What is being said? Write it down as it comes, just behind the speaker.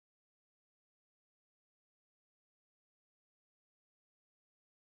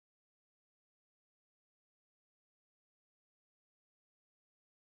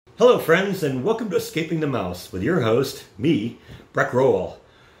Hello friends, and welcome to Escaping the Mouse with your host, me, Breck Rowell.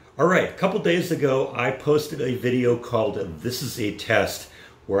 Alright, a couple days ago I posted a video called This is a Test,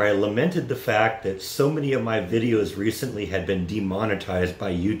 where I lamented the fact that so many of my videos recently had been demonetized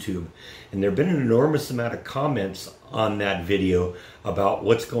by YouTube. And there have been an enormous amount of comments on that video about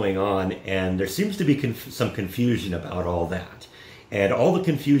what's going on, and there seems to be some confusion about all that. And all the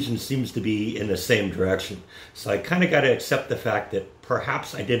confusion seems to be in the same direction. So I kind of got to accept the fact that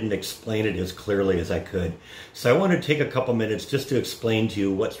perhaps I didn't explain it as clearly as I could. So I want to take a couple minutes just to explain to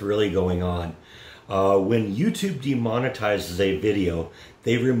you what's really going on. When YouTube demonetizes a video,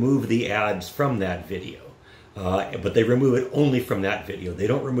 they remove the ads from that video. But they remove it only from that video. They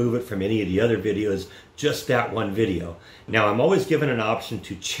don't remove it from any of the other videos, just that one video. Now, I'm always given an option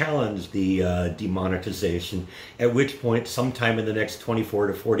to challenge the demonetization, at which point, sometime in the next 24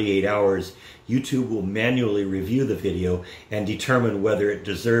 to 48 hours, YouTube will manually review the video and determine whether it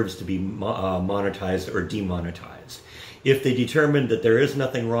deserves to be monetized or demonetized. If they determine that there is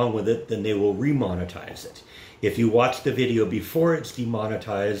nothing wrong with it, then they will remonetize it. If you watch the video before it's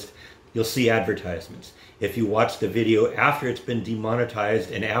demonetized, you'll see advertisements. If you watch the video after it's been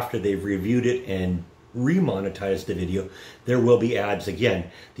demonetized and after they've reviewed it and remonetized the video, there will be ads again.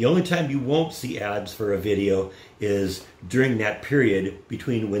 The only time you won't see ads for a video is during that period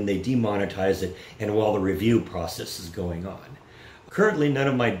between when they demonetize it and while the review process is going on. Currently, none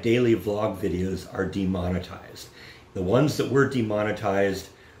of my daily vlog videos are demonetized. The ones that were demonetized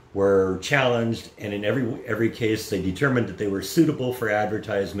were challenged, and in every case they determined that they were suitable for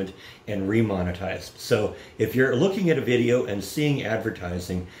advertisement and remonetized. So if you're looking at a video and seeing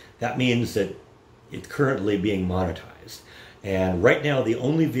advertising, that means that it's currently being monetized. And right now the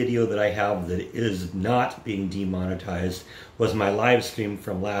only video that I have that is not being demonetized was my live stream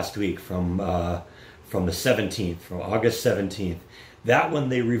from last week, from the 17th, from August 17th. That one,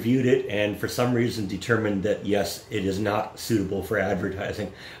 they reviewed it and for some reason determined that yes, it is not suitable for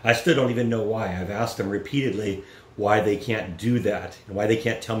advertising. I still don't even know why. I've asked them repeatedly why they can't do that and why they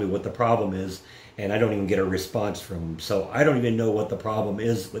can't tell me what the problem is, and I don't even get a response from them. So I don't even know what the problem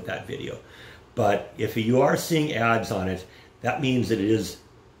is with that video. But if you are seeing ads on it, that means that it is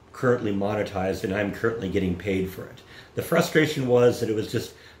currently monetized and I'm currently getting paid for it. The frustration was that it was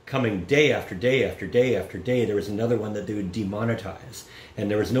just coming day after day after day after day. There was another one that they would demonetize, and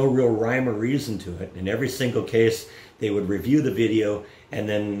there was no real rhyme or reason to it. In every single case, they would review the video and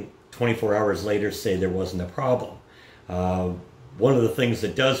then 24 hours later say there wasn't a problem. One of the things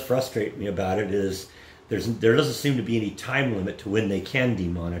that does frustrate me about it is there doesn't seem to be any time limit to when they can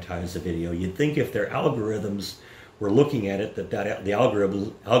demonetize a video. You'd think if their algorithms were looking at it, that the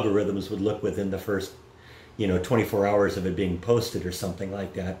algorithms would look within the first 24 hours of it being posted or something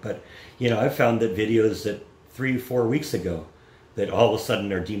like that. But, I've found that videos that 3-4 weeks ago that all of a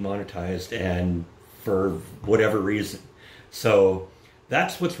sudden are demonetized, and for whatever reason. So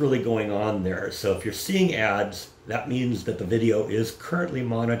that's what's really going on there. So if you're seeing ads, that means that the video is currently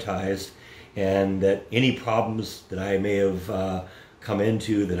monetized, and that any problems that I may have come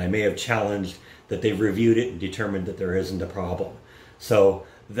into, that I may have challenged, that they've reviewed it and determined that there isn't a problem. So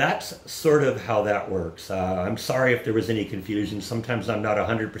that's sort of how that works. I'm sorry if there was any confusion. Sometimes I'm not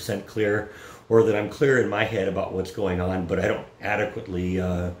 100% clear, or that I'm clear in my head about what's going on, but I don't adequately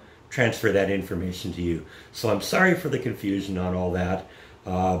transfer that information to you. So I'm sorry for the confusion on all that.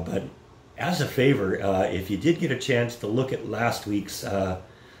 But as a favor, if you did get a chance to look at last week's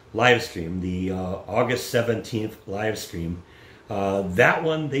live stream, the August 17th live stream, that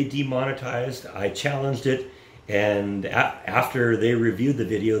one they demonetized. I challenged it. And after they reviewed the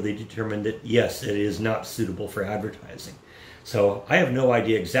video, they determined that, yes, it is not suitable for advertising. So I have no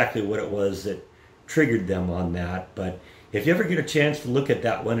idea exactly what it was that triggered them on that. But if you ever get a chance to look at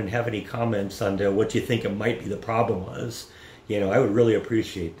that one and have any comments on what you think it might be the problem was, I would really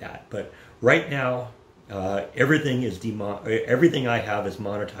appreciate that. But right now, everything I have is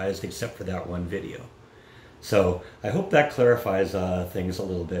monetized except for that one video. So I hope that clarifies things a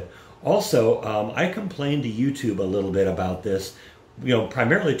little bit. Also, I complained to YouTube a little bit about this,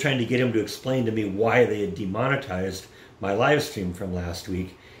 primarily trying to get him to explain to me why they had demonetized my live stream from last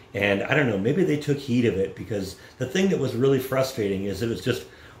week. And I don't know, maybe they took heed of it, because the thing that was really frustrating is it was just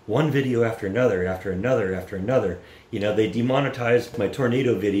one video after another, after another, after another. They demonetized my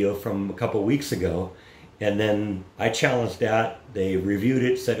tornado video from a couple weeks ago, and then I challenged that. They reviewed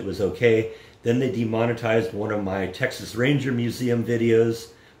it, said it was okay. Then they demonetized one of my Texas Ranger Museum videos,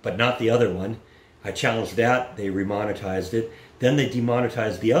 but not the other one. I challenged that, they remonetized it. Then they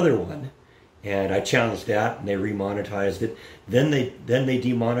demonetized the other one, and I challenged that, and they remonetized it. Then they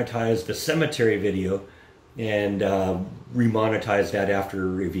demonetized the cemetery video and remonetize that after a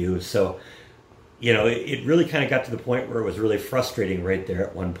review. So, you know, it really kind of got to the point where it was really frustrating right there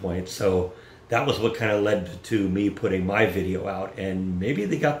at one point. So that was what kind of led to me putting my video out. And maybe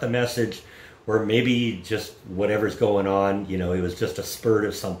they got the message, or maybe just whatever's going on, you know, it was just a spurt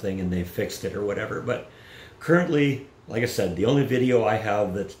of something and they fixed it or whatever. But currently, like I said, the only video I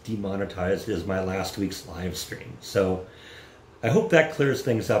have that's demonetized is my last week's live stream. So I hope that clears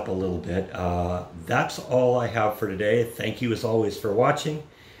things up a little bit. That's all I have for today. Thank you as always for watching,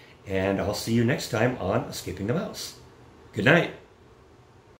 and I'll see you next time on Escaping the Mouse. Good night.